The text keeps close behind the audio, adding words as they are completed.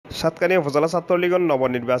সাতকানিয়া উপজেলা ছাত্রলীগের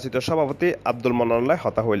নবনির্বাচিত সভাপতি আব্দুল মান্নান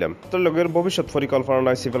হতা হইলাম। ছাত্রলীগের ভবিষ্যৎ পরিকল্পনা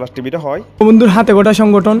নয় Cplus টিভিতে হয়। বন্ধুর হাতে গোটা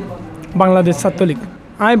সংগঠন বাংলাদেশ ছাত্রলীগ।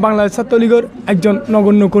 আমি বাংলাদেশ ছাত্রলীগের একজন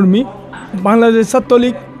নগণ্য কর্মী। বাংলাদেশ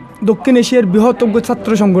ছাত্রলীগ দক্ষিণ এশিয়ার বৃহত্তম ছাত্র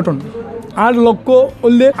সংগঠন। আর লক্ষ্য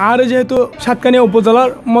করলে আর যেহেতু সাতকানিয়া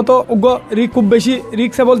উপজেলার মতো খুব বেশি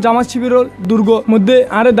রিক্সেবল জামাত শিবিরের দুর্গ মধ্যে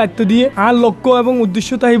আর দায়িত্ব দিয়ে আর লক্ষ্য এবং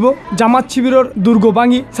উদ্দেশ্য থাকিব জামাত শিবিরের দুর্গ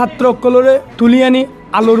ভাঙি ছাত্র অকলরে তুলি আনি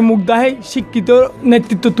আলোর মুখ দাহে শিক্ষিত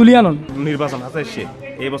নেতৃত্ব তুলি আনন। নির্বাচন হাতে এসে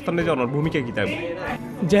এই অবস্থানে যে ভূমিকা কি থাকবে?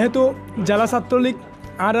 যেহেতু জেলা ছাত্রলীগ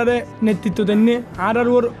আর নেতৃত্ব দেননি আর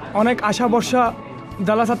ওর অনেক আশা ভরসা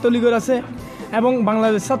জেলা ছাত্রলীগের আছে এবং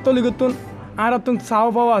বাংলাদেশ ছাত্রলীগের আর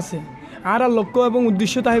চাওয়া পাওয়া আছে। আর লক্ষ্য এবং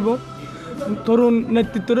উদ্দেশ্য থাকিব তরুণ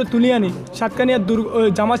নেতৃত্বরে তুলি আনি সাতকানিয়া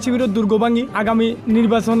জামাত শিবিরের দুর্গ ভাঙি আগামী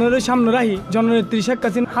নির্বাচনের সামনে রাখি জননেত্রী শেখ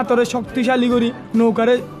হাসিনা হাতরে শক্তিশালী করি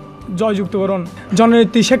নৌকারে জয়যুক্তকরণ।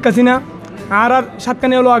 জননেত্রী শেখ হাসিনা আর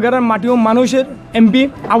সাতকানিয়া হলো আগার মাটি ও মানুষের এমপি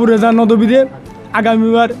আবু রেজা নদবিদে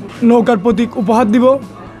আগামীবার নৌকার প্রতীক উপহার দিব।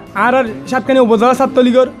 আর সাতকানিয়া উপজেলা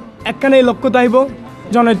ছাত্রলীগের একখানে লক্ষ্য থাকিব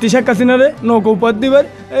জননেত্রী শেখ হাসিনারে নৌকা উপহার দিবার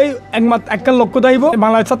এই একমাত্র একখান লক্ষ্য থাকিব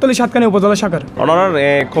বাংলাদেশ ছাত্রলীগ সাতকানিয়া উপজেলা শাখার। ওনার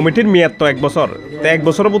কমিটির মেয়াদ তো 1 বছর, তো 1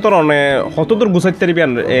 বছরের ভিতর কতদূর গুছাইতে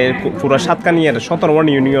পারবেন পুরো সাতকানিয়ার 17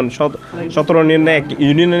 ইউনিয়ন 17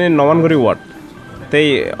 ইউনিয়নের নবানগড়ি ওয়ার্ড? তাই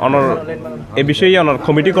অনার এ বিষয়ে অনার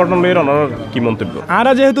কমিটি গঠন লইয়ের অনার কি মন্তব্য? আর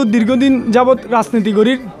যেহেতু দীর্ঘদিন যাবৎ রাজনীতি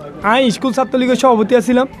করি আমি স্কুল ছাত্রলীগের সভাপতি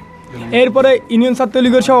আছিলাম, এরপরে ইউনিয়ন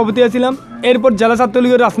ছাত্রলীগের সভাপতি আছিলাম, এরপর জেলা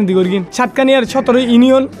ছাত্রলীগের রাজনীতি করি। সাতকানিয়ার 17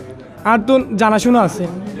 ইউনিয়ন আর তো জানাশোনা আছে।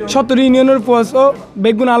 17 ইউনিয়নের পয়সা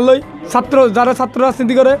বেগুন আল্লই ছাত্র যারা ছাত্র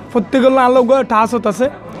রাজনীতি করে প্রত্যেকের আল্লো টাহাসত আছে।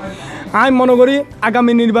 আমি মনে করি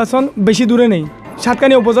আগামী নির্বাচন বেশি দূরে নেই।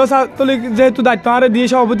 সাতকানিয়া উপজেলা ছাত্রলীগ যেহেতু দায়িত্ব আরে দিয়ে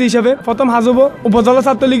সভাপতি হিসেবে প্রথম হাজব উপজেলা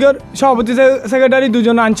ছাত্রলীগের সভাপতি সেক্রেটারি 2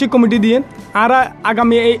 জন আংশিক কমিটি দিয়ে আর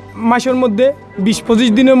আগামী এই মাসের মধ্যে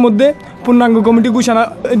 20-25 দিনের মধ্যে পূর্ণাঙ্গ কমিটি ঘোষণা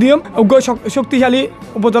দিয়ে শক্তিশালী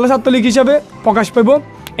উপজেলা ছাত্রলীগ হিসাবে প্রকাশ পাব।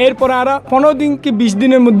 এরপরে আর 15 দিন কি 20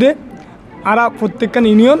 দিনের মধ্যে আর প্রত্যেকখান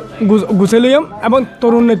ইউনিয়ন গুছিয়ে লইম এবং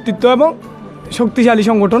তরুণ নেতৃত্ব এবং শক্তিশালী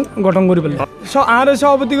সংগঠন গঠন করি পেলাম। আর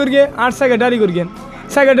সভাপতি করি আর সেক্রেটারি করি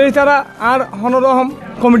সেক্রেটারি ছাড়া আর হনরহম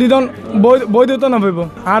কমিটিজন বৈধতা নপাইব।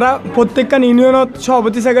 আর প্রত্যেকখান ইউনিয়নত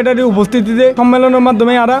সভাপতি সেক্রেটারির উপস্থিতিতে সম্মেলনের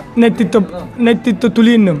মাধ্যমে আর নেতৃত্ব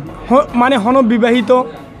তুলি নিম মানে বিবাহিত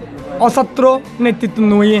অছাত্র নেতৃত্ব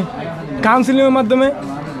নইয়ে কাউন্সিলিংয়ের মাধ্যমে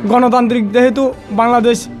গণতান্ত্রিক যেহেতু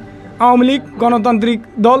বাংলাদেশ আওয়ামী লীগ গণতান্ত্রিক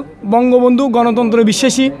দল বঙ্গবন্ধু গণতন্ত্র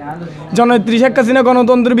বিশ্বাসী জননেত্রী শেখ হাসিনা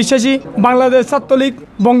গণতন্ত্র বিশ্বাসী বাংলাদেশ ছাত্রলীগ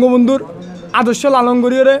বঙ্গবন্ধুর আদর্শ লালন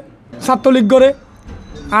করিয়ে ছাত্রলীগ করে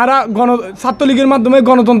আর ছাত্রলীগের মাধ্যমে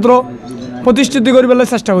গণতন্ত্র প্রতিষ্ঠিত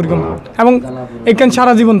করিবার চেষ্টা করি এবং এখানে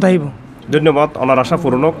সারা জীবন থাকিব। ধন্যবাদ। অনার আশা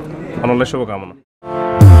পূরণ হোক, অনলের শুভকামনা।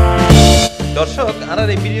 দর্শক আর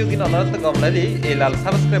এই ভিডিও কিনা অনারত গমলালি এই লাল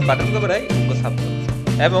সাবস্ক্রাইব বাটন কবরাই উঙ্গ সাবস্ক্রাইব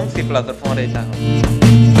এবং Cplus ফোন এই চাহ।